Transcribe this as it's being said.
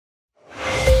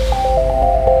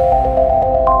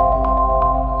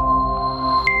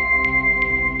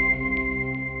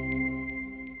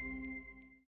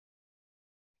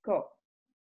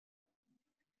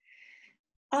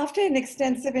After an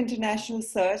extensive international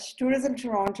search, Tourism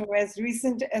Toronto, as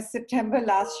recent as September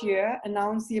last year,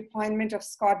 announced the appointment of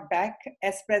Scott Beck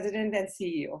as President and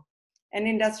CEO, an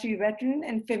industry veteran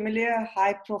and familiar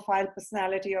high-profile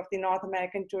personality of the North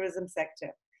American tourism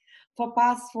sector. For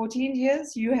past 14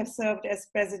 years, you have served as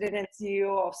President and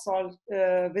CEO of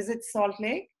Visit Salt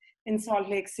Lake in Salt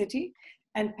Lake City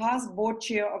and past board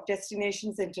chair of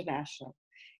Destinations International.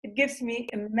 It gives me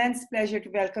immense pleasure to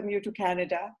welcome you to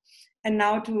Canada and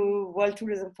now to World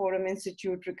Tourism Forum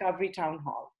Institute Recovery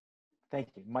Townhall. Thank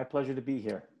you. My pleasure to be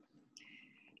here.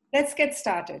 Let's get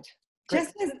started.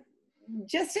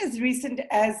 Just as recent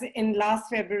as in last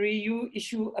February, you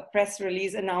issue a press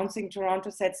release announcing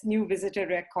Toronto sets new visitor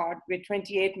record with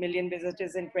 28 million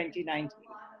visitors in 2019.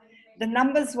 The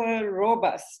numbers were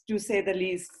robust, to say the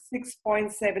least.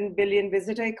 6.7 billion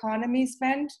visitor economy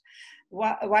spent.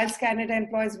 Whilst Canada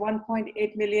employs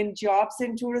 1.8 million jobs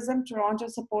in tourism, Toronto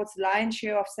supports lion's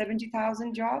share of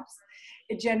 70,000 jobs.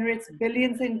 It generates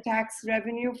billions in tax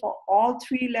revenue for all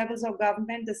three levels of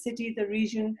government, the city, the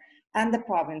region, and the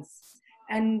province.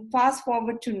 And fast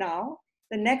forward to now,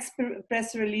 the next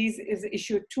press release is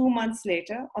issued 2 months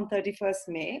later on 31st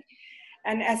May.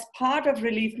 And as part of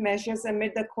relief measures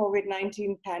amid the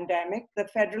COVID-19 pandemic, the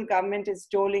federal government is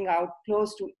doling out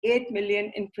close to $8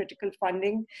 million in critical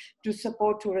funding to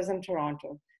support Tourism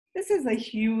Toronto. This is a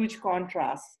huge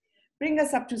contrast. Bring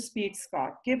us up to speed,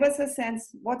 Scott. Give us a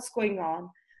sense what's going on,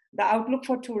 the outlook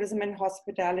for tourism and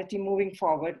hospitality moving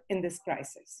forward in this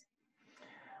crisis.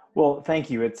 Well, thank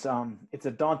you. It's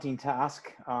a daunting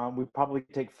task. We probably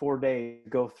take 4 days to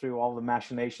go through all the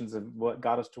machinations of what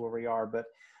got us to where we are, but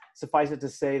suffice it to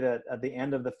say that at the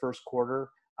end of the first quarter,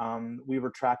 we were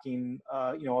tracking,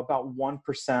 about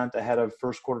 1% ahead of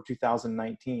first quarter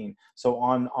 2019. So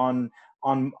on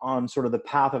sort of the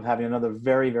path of having another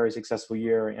very, very successful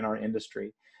year in our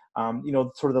industry.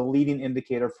 Sort of the leading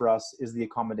indicator for us is the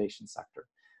accommodation sector.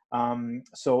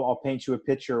 So I'll paint you a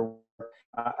picture.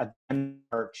 At the end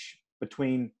of March,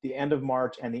 between the end of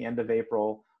March and the end of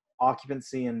April,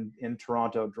 occupancy in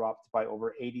Toronto dropped by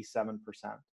over 87%.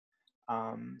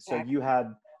 So you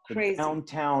had the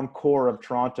downtown core of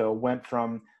Toronto went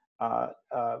from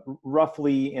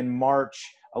roughly in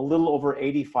March, a little over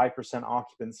 85%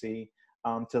 occupancy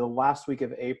to the last week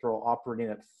of April operating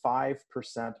at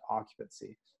 5%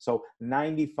 occupancy. So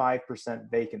 95%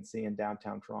 vacancy in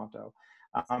downtown Toronto.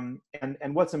 And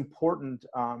what's important,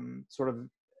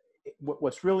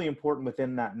 what's really important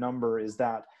within that number is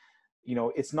that,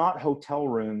 it's not hotel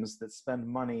rooms that spend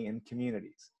money in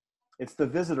communities. It's the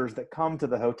visitors that come to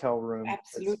the hotel room that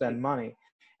spend money.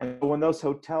 And when those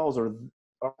hotels there's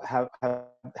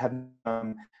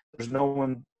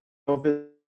no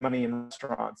money in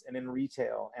restaurants and in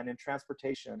retail and in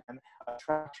transportation and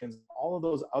attractions, all of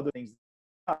those other things,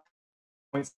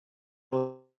 points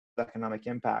economic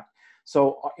impact.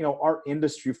 So, our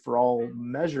industry for all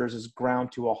measures is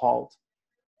ground to a halt.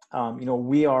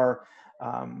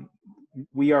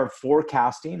 We are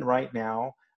forecasting right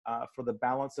now for the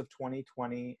balance of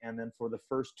 2020 and then for the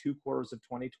first 2 quarters of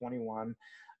 2021,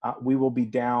 we will be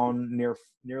down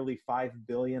nearly $5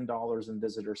 billion in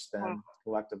visitor spend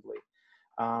collectively.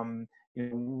 I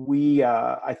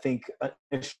think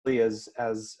initially as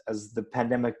the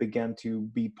pandemic began to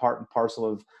be part and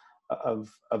parcel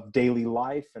of daily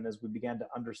life, and as we began to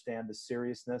understand the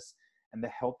seriousness and the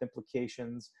health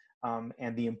implications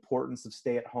and the importance of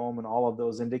stay at home and all of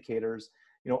those indicators,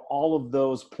 all of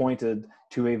those pointed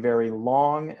to a very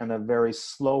long and a very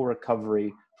slow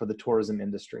recovery for the tourism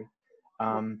industry.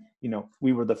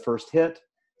 We were the first hit.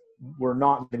 We're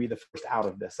not going to be the first out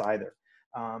of this either.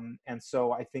 And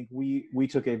so I think we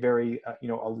took a very,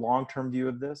 a long-term view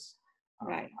of this.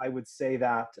 Right. I would say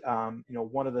that,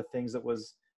 one of the things that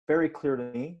was very clear to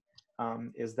me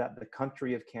is that the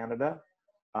country of Canada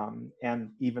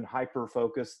and even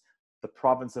hyper-focused the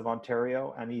province of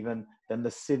Ontario and even then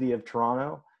the city of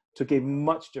Toronto took a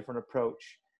much different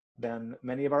approach than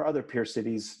many of our other peer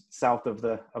cities south of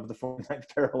the 49th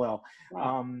parallel.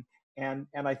 Wow. And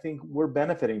I think we're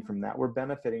benefiting from that. We're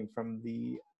benefiting from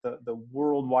the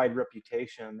worldwide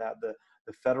reputation that the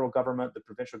federal government, the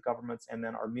provincial governments, and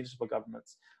then our municipal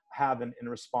governments have in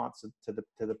response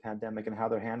to the pandemic and how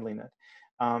they're handling it.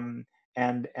 And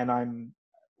I'm,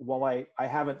 while I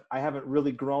haven't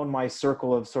really grown my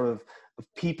circle of sort of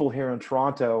people here in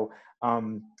Toronto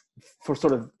for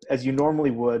sort of as you normally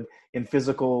would in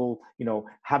physical,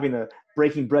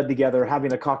 breaking bread together,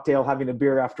 having a cocktail, having a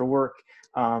beer after work.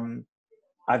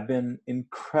 I've been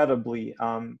incredibly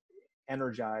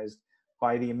energized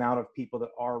by the amount of people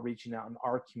that are reaching out and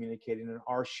are communicating and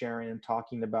are sharing and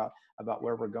talking about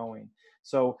where we're going.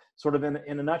 So sort of in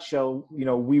a nutshell, you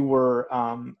know, we were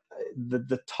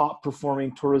the top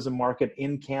performing tourism market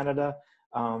in Canada,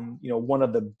 you know, one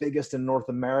of the biggest in North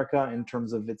America in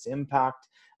terms of its impact.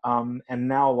 And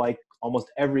now, like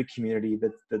almost every community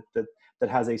that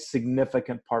has a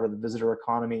significant part of the visitor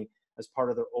economy as part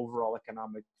of their overall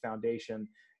economic foundation,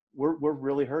 we're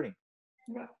really hurting.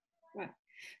 Right, right.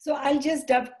 So I'll just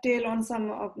dovetail on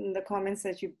some of the comments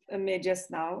that you made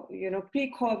just now. You know,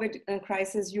 pre-COVID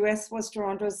crisis, US was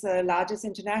Toronto's largest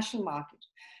international market,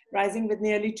 rising with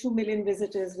nearly 2 million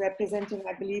visitors, representing,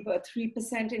 I believe, a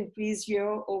 3% increase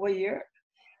year over year.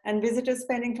 And visitor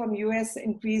spending from US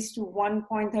increased to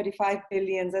 1.35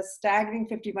 billion, a staggering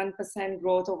 51%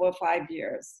 growth over 5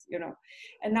 years, you know.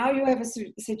 And now you have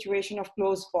a situation of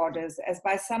closed borders, as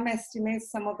by some estimates,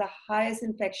 some of the highest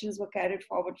infections were carried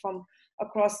forward from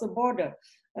across the border.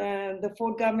 The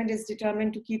Ford government is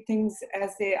determined to keep things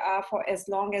as they are for as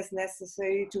long as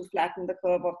necessary to flatten the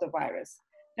curve of the virus.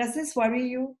 Does this worry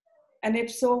you? And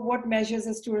if so, what measures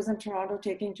is Tourism Toronto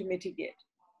taking to mitigate?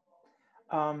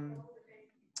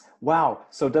 Wow.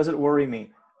 So does it worry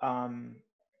me?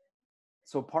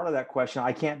 So part of that question,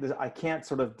 I can't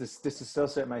sort of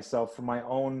disassociate myself from my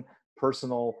own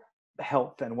personal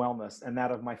health and wellness and that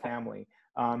of my family.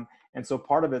 And so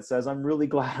part of it says, I'm really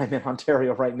glad I'm in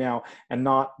Ontario right now and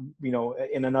not, you know,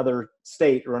 in another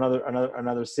state or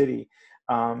another city.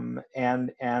 And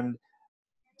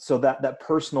so that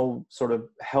personal sort of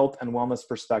health and wellness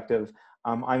perspective,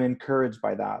 I'm encouraged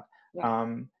by that.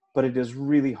 Yeah. But it is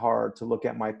really hard to look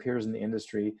at my peers in the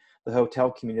industry, the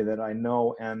hotel community that I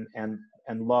know and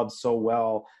love so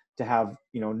well, to have,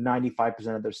 you know,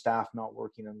 95% of their staff not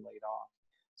working and laid off.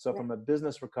 So from a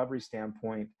business recovery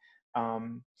standpoint,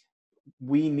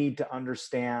 we need to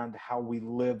understand how we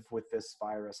live with this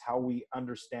virus, how we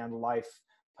understand life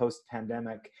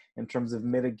post-pandemic in terms of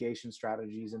mitigation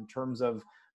strategies, in terms of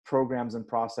programs and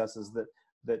processes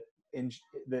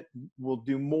that will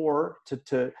do more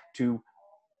to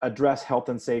address health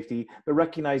and safety, but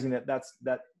recognizing that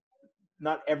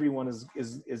not everyone is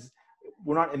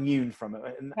we're not immune from it,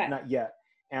 not yet.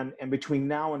 And between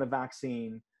now and a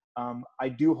vaccine, I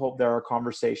do hope there are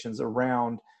conversations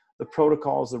around the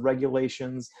protocols, the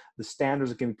regulations, the standards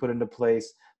that can be put into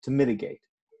place to mitigate.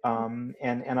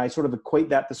 And I sort of equate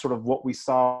that to sort of what we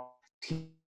saw. You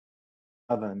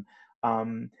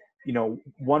know,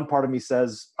 one part of me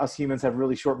says us humans have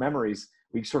really short memories.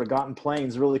 We sort of got in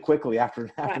planes really quickly after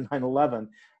 9/11.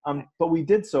 But we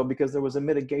did so because there was a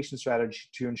mitigation strategy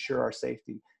to ensure our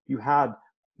safety. You had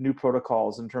new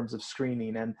protocols in terms of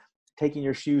screening and taking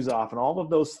your shoes off and all of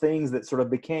those things that sort of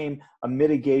became a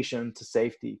mitigation to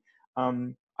safety.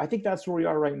 I think that's where we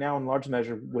are right now in large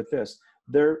measure with this.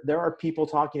 There are people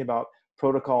talking about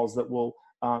protocols that will,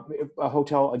 a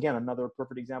hotel, again, another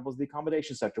perfect example is the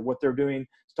accommodation sector, what they're doing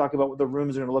to talk about what the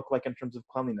rooms are going to look like in terms of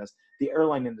cleanliness. The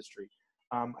airline industry.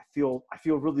 I feel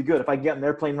really good. If I get an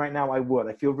airplane right now, I would.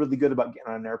 I feel really good about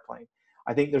getting on an airplane.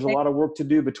 I think there's a lot of work to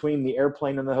do between the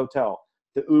airplane and the hotel,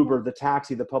 the Uber, the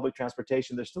taxi, the public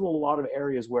transportation. There's still a lot of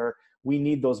areas where we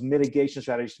need those mitigation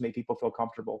strategies to make people feel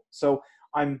comfortable. So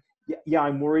I'm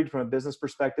worried from a business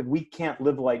perspective. We can't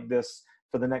live like this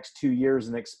for the next 2 years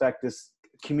and expect this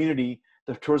community,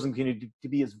 the tourism community, to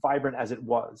be as vibrant as it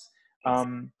was.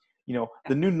 You know,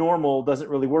 the new normal doesn't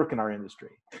really work in our industry.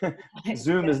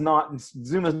 Zoom is not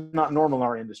normal in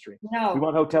our industry. No. We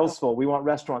want hotels full. We want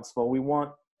restaurants full. We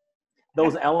want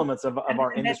those elements of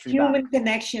our industry. That human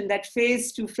connection, that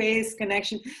face-to-face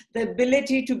connection, the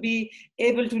ability to be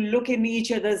able to look in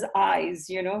each other's eyes,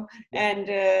 you know, and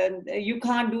you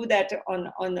can't do that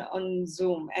on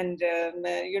Zoom. And,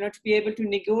 you know, to be able to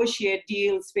negotiate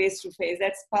deals face-to-face,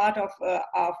 that's part of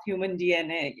our human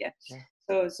DNA. Yeah.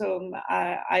 So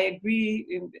I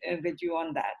agree with you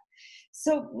on that.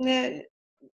 So,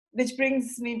 which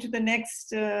brings me to the next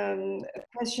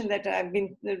question that I've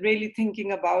been really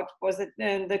thinking about, was that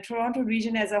the Toronto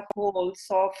region as a whole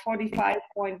saw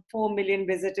 45.4 million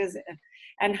visitors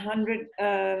and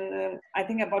I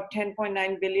think about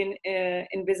 10.9 billion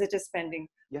in visitor spending,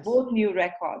 both new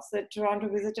records. The Toronto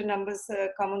visitor numbers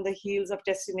come on the heels of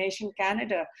Destination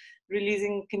Canada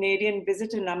releasing Canadian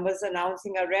visitor numbers,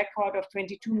 announcing a record of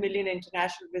 22 million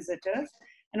international visitors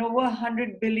and over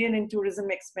 100 billion in tourism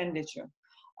expenditure.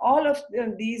 All of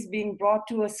these being brought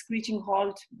to a screeching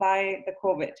halt by the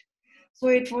COVID. So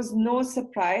it was no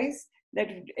surprise that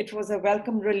it was a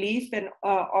welcome relief when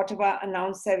Ottawa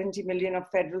announced 70 million of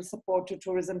federal support to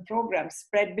tourism programs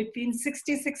spread between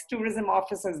 66 tourism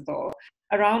offices though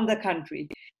around the country.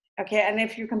 Okay, and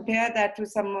if you compare that to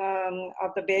some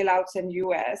of the bailouts in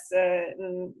US,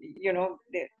 you know,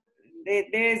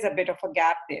 there is a bit of a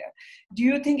gap there. Do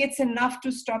you think it's enough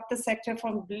to stop the sector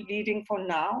from bleeding for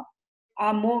now?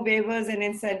 Are more waivers and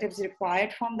incentives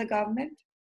required from the government?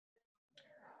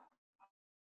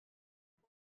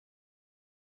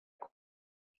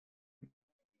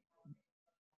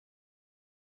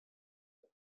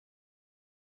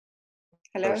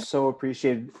 Are Hello? so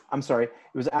appreciated. I'm sorry, it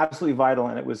was absolutely vital,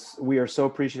 and we are so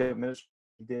appreciative. Minister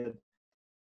did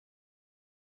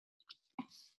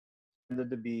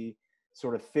to be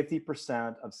sort of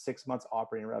 50% of 6 months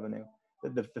operating revenue.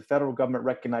 The federal government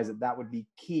recognized that that would be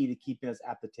key to keeping us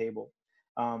at the table.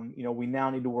 You know, we now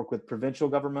need to work with provincial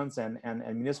governments and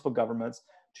municipal governments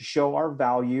to show our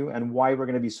value and why we're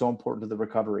going to be so important to the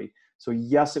recovery. So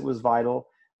yes, it was vital.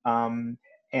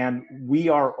 And we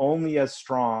are only as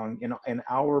strong in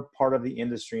our part of the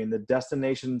industry, in the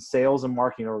destination sales and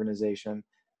marketing organization,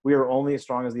 we are only as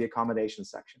strong as the accommodation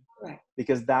section. Right.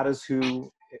 Because that is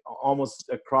who, almost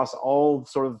across all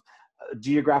sort of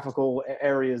geographical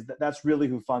areas, that's really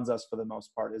who funds us for the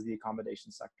most part, is the accommodation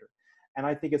sector. And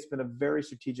I think it's been a very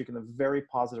strategic and a very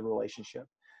positive relationship.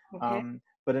 Okay.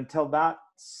 But until that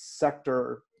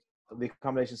sector, the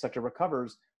accommodation sector,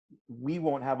 recovers, we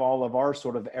won't have all of our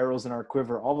sort of arrows in our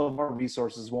quiver. All of our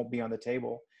resources won't be on the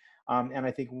table. And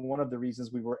I think one of the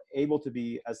reasons we were able to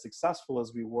be as successful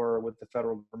as we were with the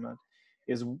federal government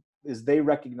is they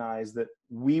recognize that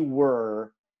we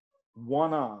were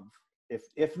one of,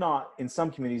 if not in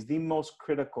some communities, the most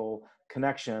critical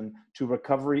connection to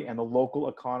recovery and the local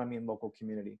economy and local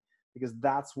community. Because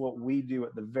that's what we do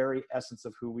at the very essence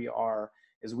of who we are,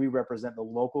 is we represent the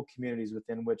local communities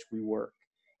within which we work.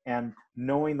 And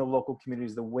knowing the local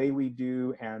communities the way we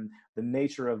do, and the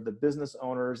nature of the business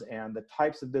owners and the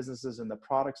types of businesses and the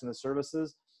products and the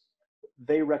services,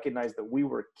 they recognize that we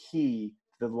were key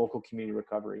to the local community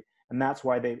recovery. And that's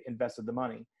why they invested the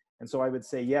money. And so I would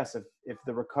say, yes, if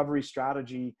the recovery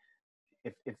strategy,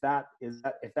 if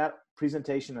that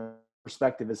presentation and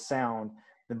perspective is sound,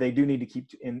 then they do need to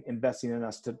keep investing in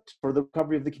us for the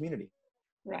recovery of the community.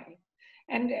 Right.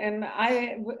 And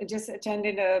I just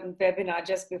attended a webinar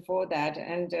just before that,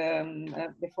 and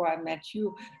before I met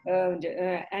you. And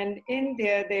in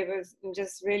there, they was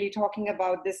just really talking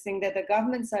about this thing, that the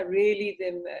governments are really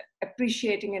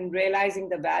appreciating and realizing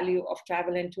the value of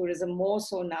travel and tourism more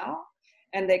so now,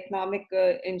 and the economic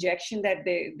injection that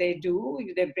they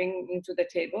bring into the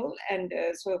table. And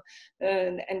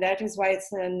and that is why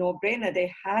it's a no-brainer.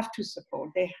 They have to support,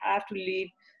 they have to lead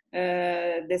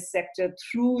this sector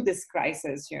through this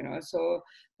crisis, you know. So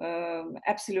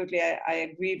absolutely,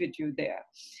 I agree with you there.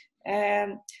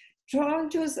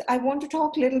 Toronto's, I want to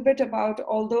talk a little bit about,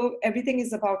 although everything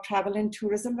is about travel and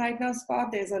tourism right now,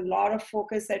 Scott, there's a lot of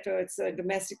focus that it's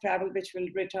domestic travel which will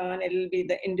return. It'll be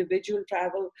the individual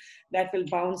travel that will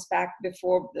bounce back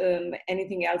before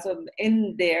anything else.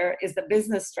 In there is the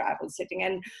business travel sitting,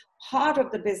 and part of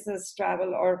the business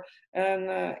travel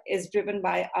is driven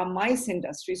by our MICE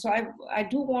industry. So I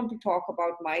do want to talk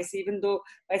about MICE, even though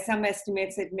by some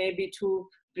estimates it may be too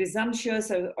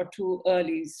presumptuous or too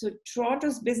early. So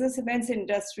Toronto's business events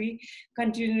industry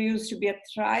continues to be a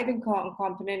thriving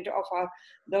component of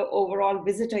the overall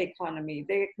visitor economy.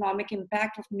 The economic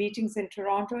impact of meetings in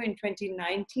Toronto in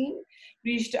 2019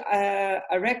 reached a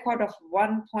record of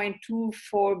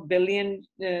 $1.24 billion.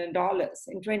 In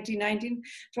 2019,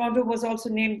 Toronto was also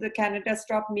named the Canada's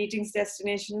top meetings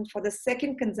destination for the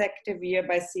second consecutive year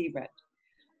by CWET.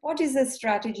 What is the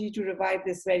strategy to revive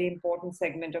this very important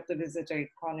segment of the visitor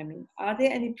economy? Are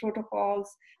there any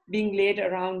protocols being laid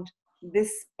around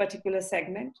this particular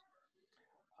segment?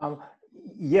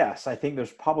 Yes, I think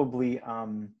there's probably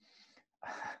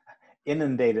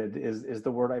inundated is the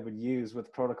word I would use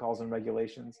with protocols and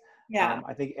regulations. Yeah.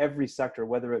 I think every sector,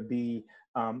 whether it be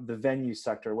the venue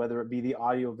sector, whether it be the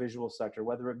audiovisual sector,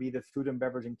 whether it be the food and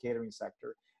beverage and catering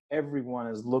sector, everyone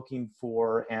is looking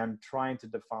for and trying to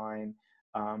define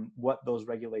what those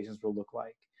regulations will look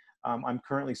like. I'm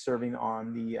currently serving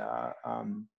on the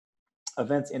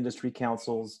Events Industry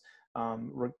Council's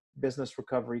Business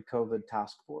Recovery COVID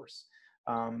Task Force.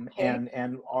 Okay.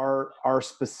 And our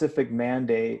specific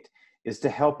mandate is to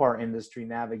help our industry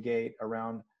navigate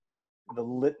around the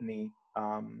litany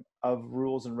of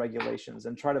rules and regulations,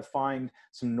 and try to find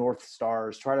some North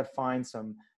Stars, try to find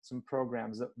some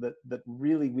programs that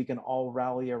really we can all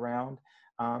rally around.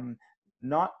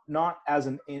 Not as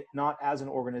an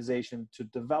organization to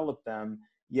develop them,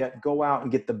 yet go out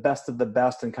and get the best of the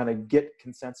best and kind of get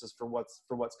consensus for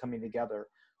what's coming together.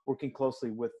 Working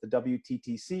closely with the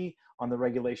WTTC on the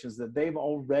regulations that they've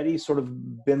already sort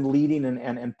of been leading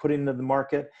and putting into the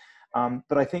market.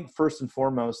 But I think first and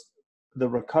foremost, the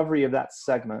recovery of that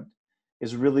segment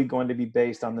is really going to be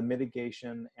based on the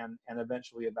mitigation and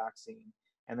eventually a vaccine.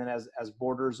 And then as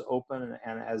borders open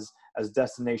and as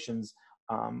destinations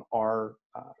are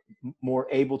more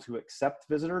able to accept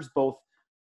visitors, both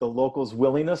the locals'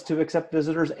 willingness to accept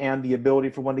visitors and the ability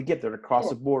for one to get there, to cross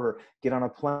the border, get on a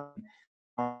plane.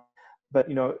 But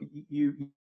you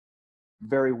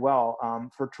very well,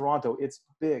 for Toronto, it's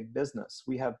big business.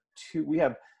 We have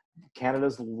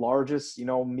Canada's largest,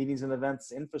 meetings and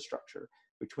events infrastructure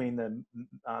between the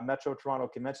Metro Toronto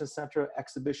Convention Centre,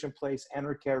 Exhibition Place,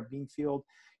 Enercare, Beanfield.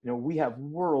 We have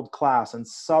world-class and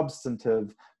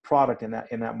substantive product in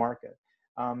that market,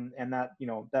 and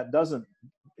that doesn't,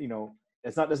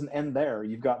 doesn't end there.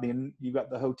 You've got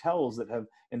the hotels that have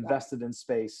invested in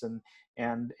space,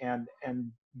 and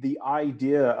the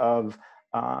idea of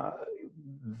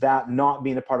that not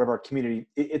being a part of our community,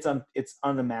 it's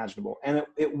unimaginable, and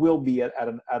it will be at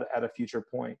a future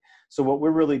point. So what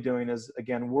we're really doing is,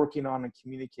 again, working on and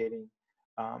communicating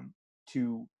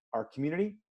to our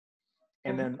community,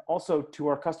 and then also to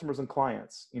our customers and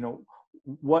clients.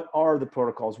 What are the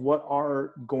protocols? What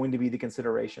are going to be the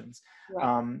considerations?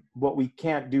 Right. What we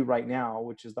can't do right now,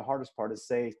 which is the hardest part, is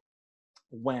say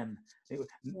when.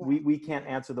 We can't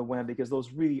answer the when, because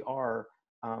those really are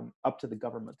up to the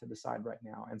government to decide right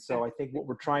now. And so I think what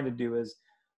we're trying to do is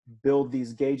build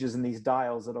these gauges and these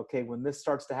dials that, okay, when this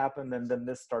starts to happen, then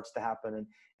this starts to happen,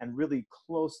 and really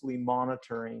closely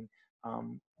monitoring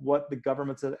what the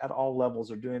governments at all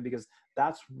levels are doing, because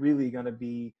that's really going to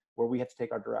be where we have to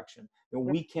take our direction.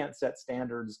 We can't set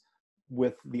standards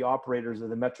with the operators of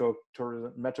the Metro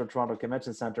Toronto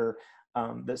Convention Centre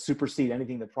that supersede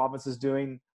anything the province is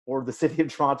doing, or the city of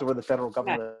Toronto, or the federal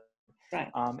government. Right.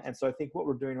 And so I think what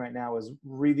we're doing right now is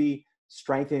really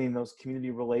strengthening those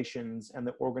community relations and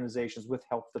the organizations with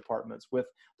health departments, with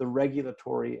the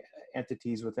regulatory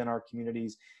entities within our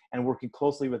communities, and working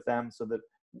closely with them so that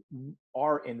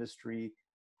our industry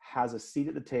has a seat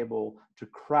at the table to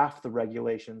craft the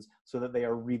regulations so that they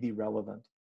are really relevant.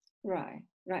 Right.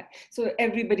 So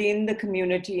everybody in the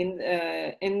community,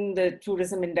 in the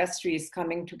tourism industry, is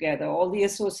coming together. All the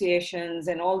associations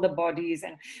and all the bodies,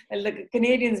 and the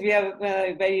Canadians, we are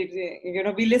very,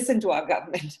 we listen to our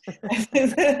government.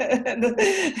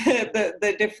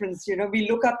 the difference, we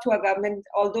look up to our government.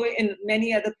 Although in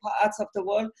many other parts of the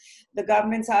world, the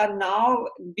governments are now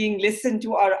being listened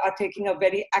to, are taking a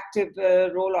very active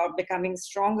role, or becoming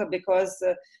stronger, because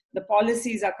the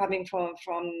policies are coming from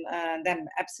them.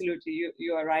 Absolutely,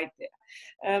 you are right there.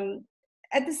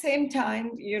 At the same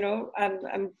time,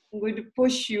 I'm going to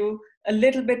push you a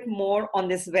little bit more on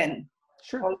this when.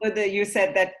 Sure. Although you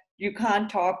said that you can't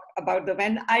talk about the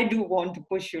when, I do want to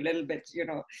push you a little bit,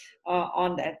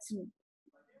 on that.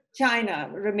 China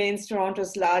remains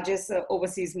Toronto's largest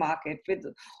overseas market, with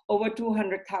over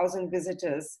 200,000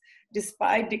 visitors.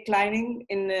 Despite declining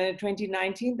in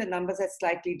 2019, the numbers have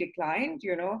slightly declined,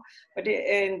 but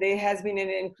there has been an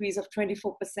increase of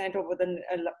 24% over the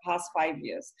past 5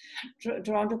 years.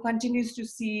 Toronto continues to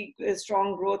see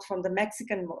strong growth from the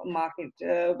Mexican market,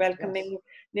 welcoming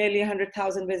nearly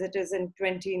 100,000 visitors in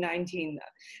 2019,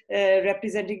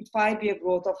 representing 5-year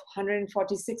growth of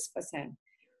 146%.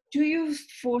 Do you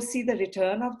foresee the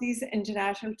return of these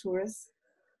international tourists?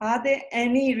 Are there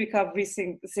any recovery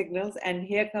signals? And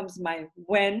here comes my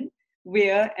when,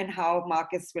 where, and how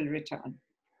markets will return.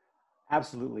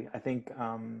 Absolutely. I think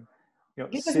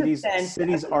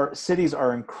cities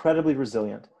are incredibly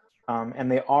resilient,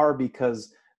 and they are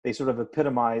because they sort of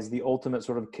epitomize the ultimate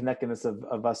sort of connectedness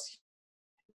of us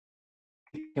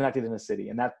connected in a city,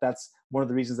 and that's one of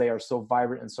the reasons they are so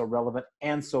vibrant and so relevant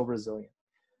and so resilient.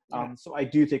 So I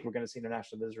do think we're going to see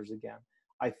international visitors again.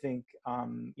 I think,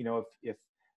 if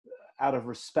out of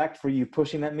respect for you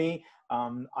pushing at me,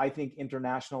 I think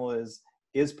international is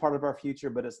part of our future,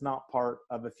 but it's not part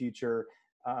of a future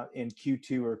in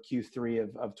Q2 or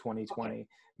Q3 of 2020. Okay.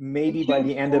 Maybe by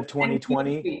the end of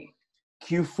 2020,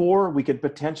 Q4, we could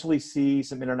potentially see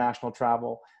some international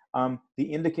travel. The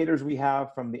indicators we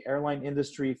have from the airline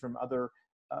industry, from other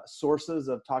sources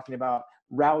of talking about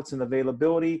routes and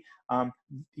availability,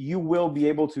 you will be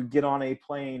able to get on a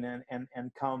plane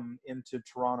and come into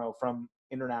Toronto from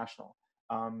international.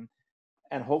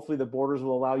 And hopefully the borders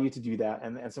will allow you to do that,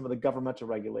 and some of the governmental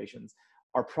regulations.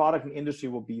 Our product and industry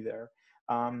will be there.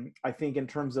 I think in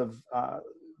terms of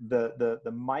the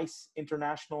MICE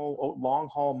international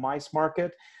long-haul MICE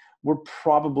market, we're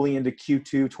probably into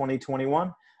Q2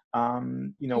 2021.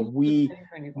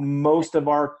 Most of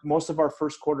our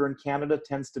first quarter in Canada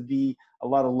tends to be a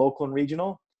lot of local and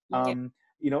regional.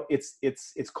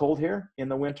 It's cold here in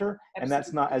the winter. Absolutely. And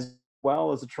that's not, as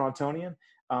well as a Torontonian.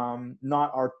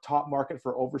 Not our top market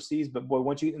for overseas, but boy,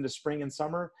 once you get into spring and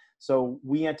summer, so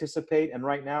we anticipate, and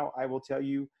right now I will tell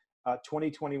you,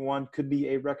 2021 could be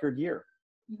a record year.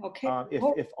 Okay.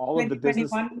 If all of the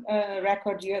business 2021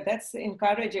 record year, that's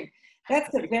encouraging.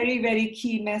 That's a very, very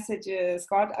key message,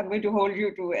 Scott. I'm going to hold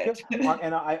you to it.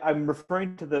 And I'm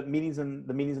referring to the meetings and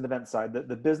event side,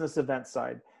 the business event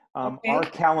side. Okay. Our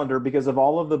calendar, because of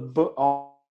all of the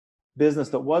all business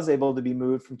that was able to be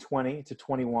moved from 20 to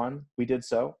 21, we did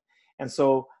so. And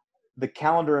so the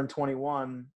calendar in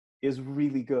 21 is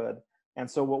really good.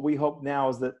 And so what we hope now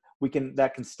is that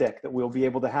that can stick, that we'll be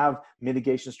able to have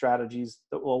mitigation strategies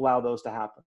that will allow those to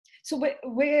happen. So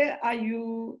where are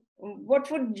you, what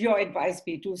would your advice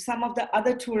be to some of the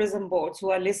other tourism boards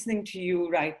who are listening to you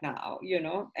right now,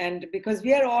 and because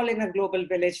we are all in a global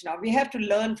village now, we have to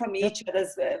learn from each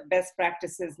other's best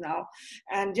practices now.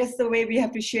 And just the way we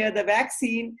have to share the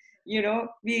vaccine,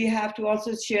 we have to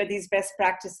also share these best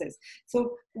practices.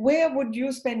 So where would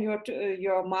you spend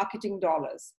your marketing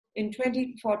dollars?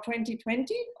 For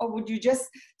 2020, or would you just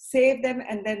save them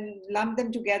and then lump them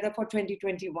together for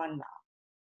 2021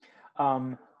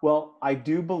 now? Well, I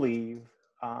do believe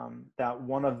that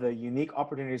one of the unique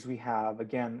opportunities we have,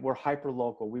 again, we're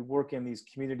hyper-local. We work in these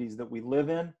communities that we live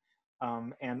in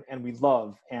and we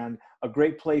love. And a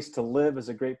great place to live is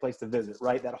a great place to visit,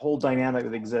 right? That whole dynamic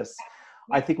that exists.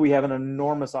 I think we have an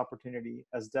enormous opportunity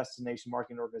as destination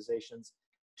marketing organizations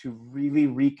to really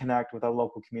reconnect with our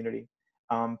local community,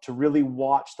 to really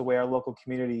watch the way our local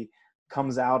community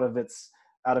comes out of its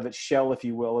shell, if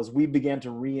you will, as we begin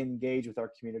to re-engage with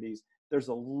our communities. There's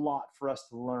a lot for us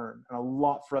to learn and a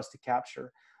lot for us to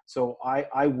capture. So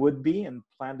I would be and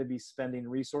plan to be spending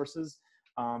resources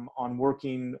on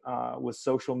working with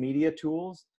social media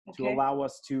tools to allow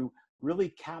us to really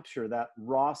capture that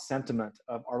raw sentiment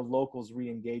of our locals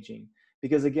re-engaging.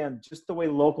 Because again, just the way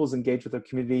locals engage with their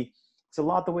community, it's a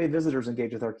lot the way visitors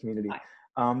engage with our community.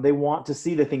 They want to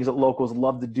see the things that locals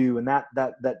love to do, and that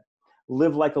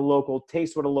live like a local,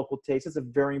 taste what a local tastes. It's a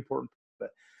very important bit.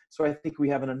 So I think we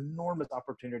have an enormous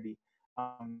opportunity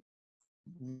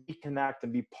reconnect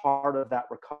and be part of that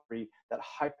recovery, that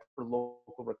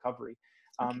hyper-local recovery.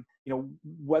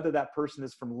 Whether that person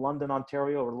is from London,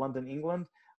 Ontario, or London, England,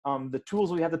 the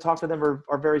tools we have to talk to them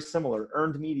are very similar.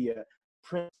 Earned media,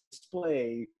 print,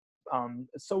 display,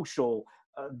 social,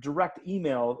 direct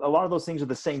email. A lot of those things are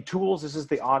the same tools. This is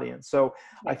the audience. So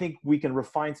I think we can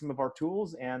refine some of our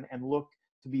tools and look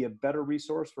to be a better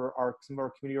resource for some of our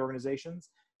community organizations.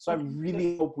 So I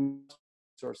really hope we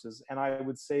resources. And I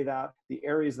would say that the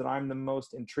areas that I'm the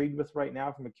most intrigued with right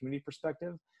now from a community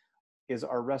perspective is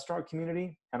our restaurant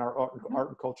community and our art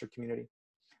and culture community.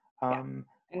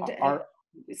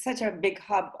 It's such a big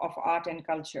hub of art and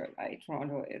culture, right?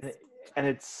 Toronto is. And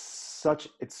it's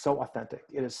so authentic.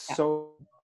 It is so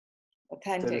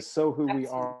authentic. It is so who we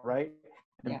are, right?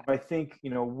 And I think,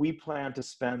 we plan to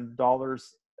spend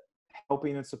dollars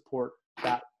helping and support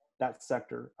that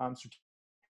sector,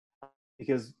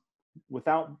 because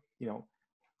without,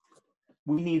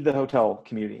 we need the hotel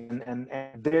community, and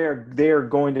they're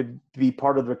going to be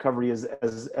part of the recovery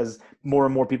as more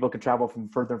and more people can travel from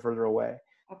further and further away.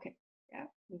 Okay. Yeah.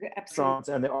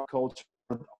 Absolutely. And the art culture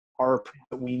are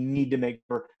that we need to make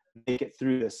it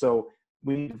through this. So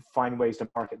we need to find ways to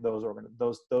market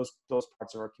those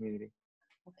parts of our community.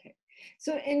 Okay.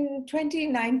 So in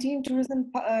 2019,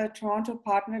 Tourism Toronto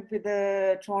partnered with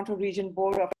the Toronto Region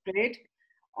Board of Trade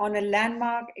on a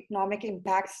landmark economic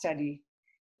impact study.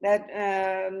 That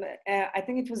I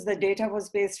think the data was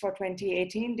based for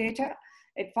 2018 data.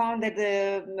 It found that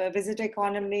the visitor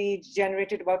economy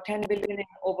generated about 10 billion in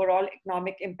overall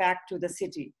economic impact to the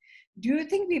city. Do you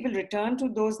think we will return to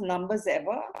those numbers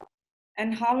ever?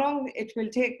 And how long it will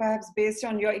take, perhaps based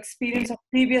on your experience of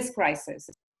previous crises?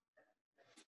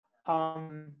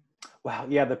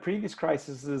 The previous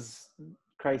crises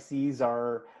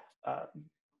are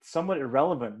somewhat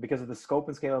irrelevant because of the scope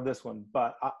and scale of this one.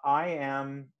 But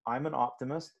I'm an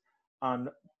optimist.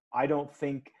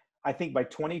 I think by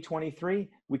 2023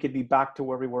 we could be back to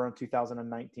where we were in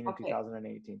 2019 and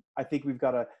 2018. I think we've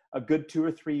got a good 2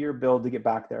 or 3 year build to get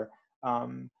back there.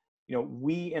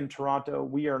 We in Toronto,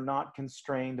 we are not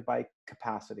constrained by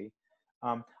capacity.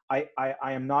 I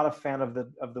am not a fan of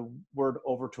the word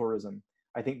over tourism.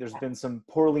 I think there's been some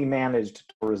poorly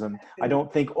managed tourism. I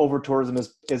don't think over tourism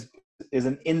is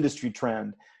an industry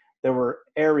trend. There were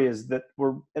areas that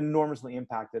were enormously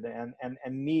impacted and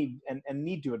need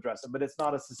to address it, but it's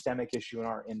not a systemic issue in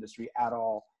our industry at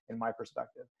all, in my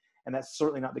perspective. And that's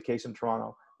certainly not the case in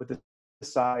Toronto. With the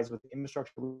size, with the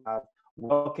infrastructure we have,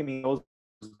 welcoming those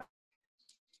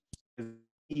is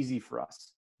easy for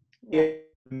us. if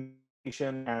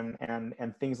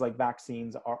and things like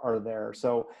vaccines are there.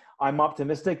 So I'm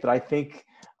optimistic that I think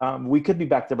we could be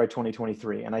back there by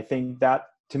 2023. And I think that,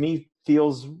 to me,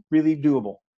 feels really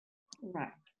doable.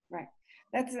 Right, right.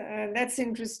 That's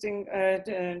interesting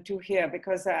to hear,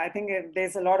 because I think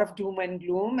there's a lot of doom and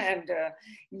gloom, and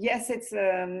yes, it's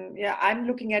yeah. I'm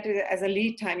looking at it as a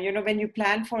lead time. You know, when you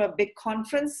plan for a big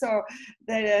conference or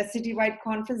the citywide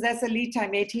conference, that's a lead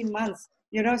time, 18 months.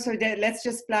 You know, so let's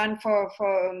just plan for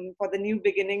the new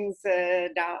beginnings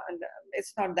down.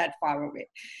 It's not that far away.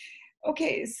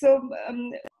 Okay, so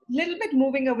little bit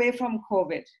moving away from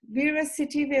COVID. We're a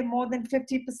city where more than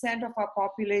 50% of our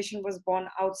population was born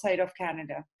outside of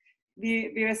Canada.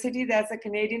 We're a city that's a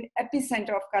Canadian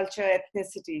epicenter of culture,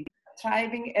 ethnicity,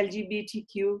 thriving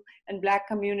LGBTQ and Black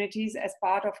communities as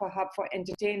part of a hub for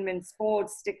entertainment,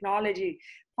 sports, technology,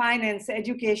 finance,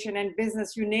 education, and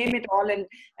business. You name it all,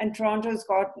 and Toronto's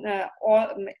got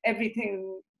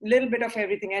everything, little bit of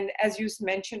everything, and as you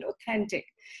mentioned, authentic.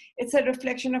 It's a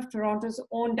reflection of Toronto's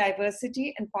own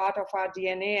diversity and part of our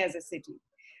DNA as a city.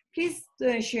 Please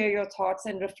share your thoughts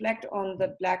and reflect on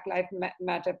the Black Lives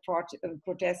Matter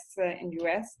protests in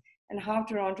US, and how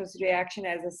Toronto's reaction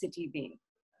as a city been.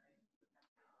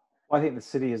 Well, I think the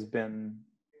city has been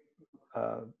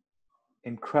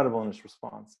incredible in its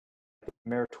response.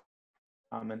 Mayor,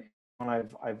 and when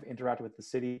I've interacted with the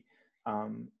city,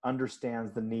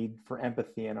 understands the need for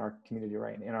empathy in our community,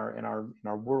 right, in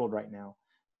our world right now.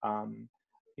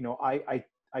 You know, I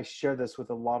share this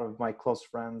with a lot of my close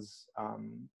friends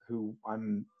who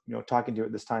I'm talking to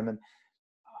at this time, and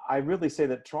I really say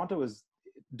that Toronto is,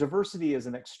 diversity is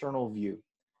an external view.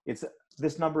 It's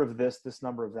this number of this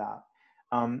number of that,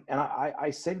 and I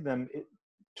say to them,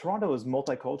 Toronto is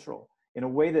multicultural in a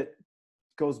way that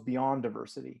goes beyond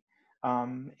diversity,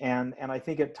 and I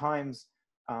think at times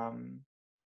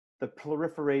the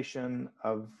proliferation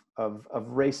of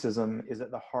racism is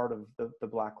at the heart of the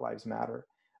Black Lives Matter.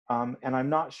 And I'm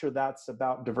not sure that's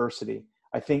about diversity.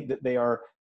 I think that they are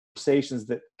conversations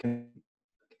that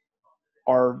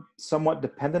are somewhat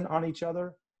dependent on each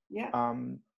other, yeah.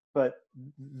 But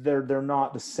they're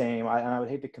not the same. I would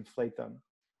hate to conflate them.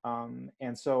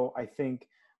 And so I think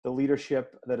the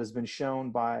leadership that has been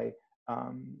shown by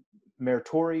Mayor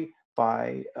Tory,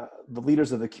 by the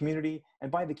leaders of the community, and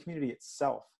by the community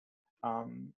itself,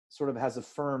 sort of has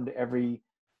affirmed everything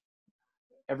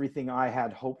I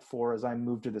had hoped for as I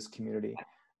moved to this community.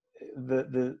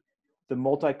 The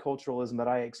multiculturalism that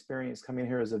I experienced coming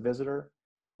here as a visitor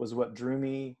was what drew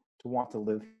me to want to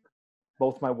live here.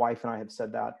 Both my wife and I have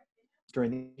said that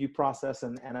during the interview process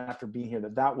and after being here,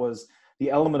 that was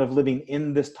the element of living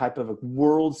in this type of a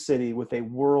world city with a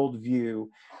world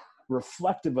view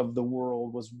reflective of the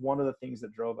world was one of the things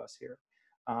that drove us here.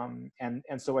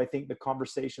 And so I think the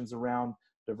conversations around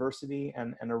diversity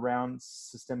and around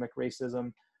systemic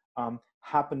racism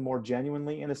happen more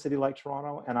genuinely in a city like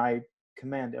Toronto, and I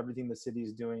commend everything the city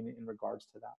is doing in regards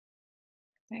to that.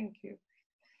 Thank you.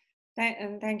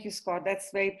 And thank you, Scott.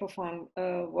 That's very profound,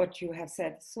 what you have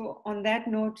said. So on that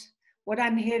note, what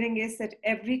I'm hearing is that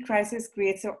every crisis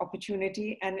creates an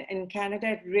opportunity, and in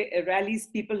Canada, it rallies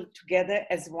people together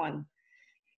as one.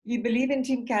 We believe in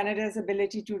Team Canada's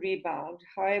ability to rebound.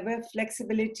 However,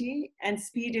 flexibility and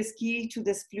speed is key to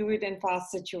this fluid and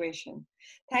fast situation.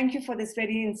 Thank you for this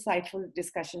very insightful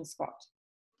discussion, Scott.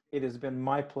 It has been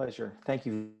my pleasure. Thank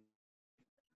you.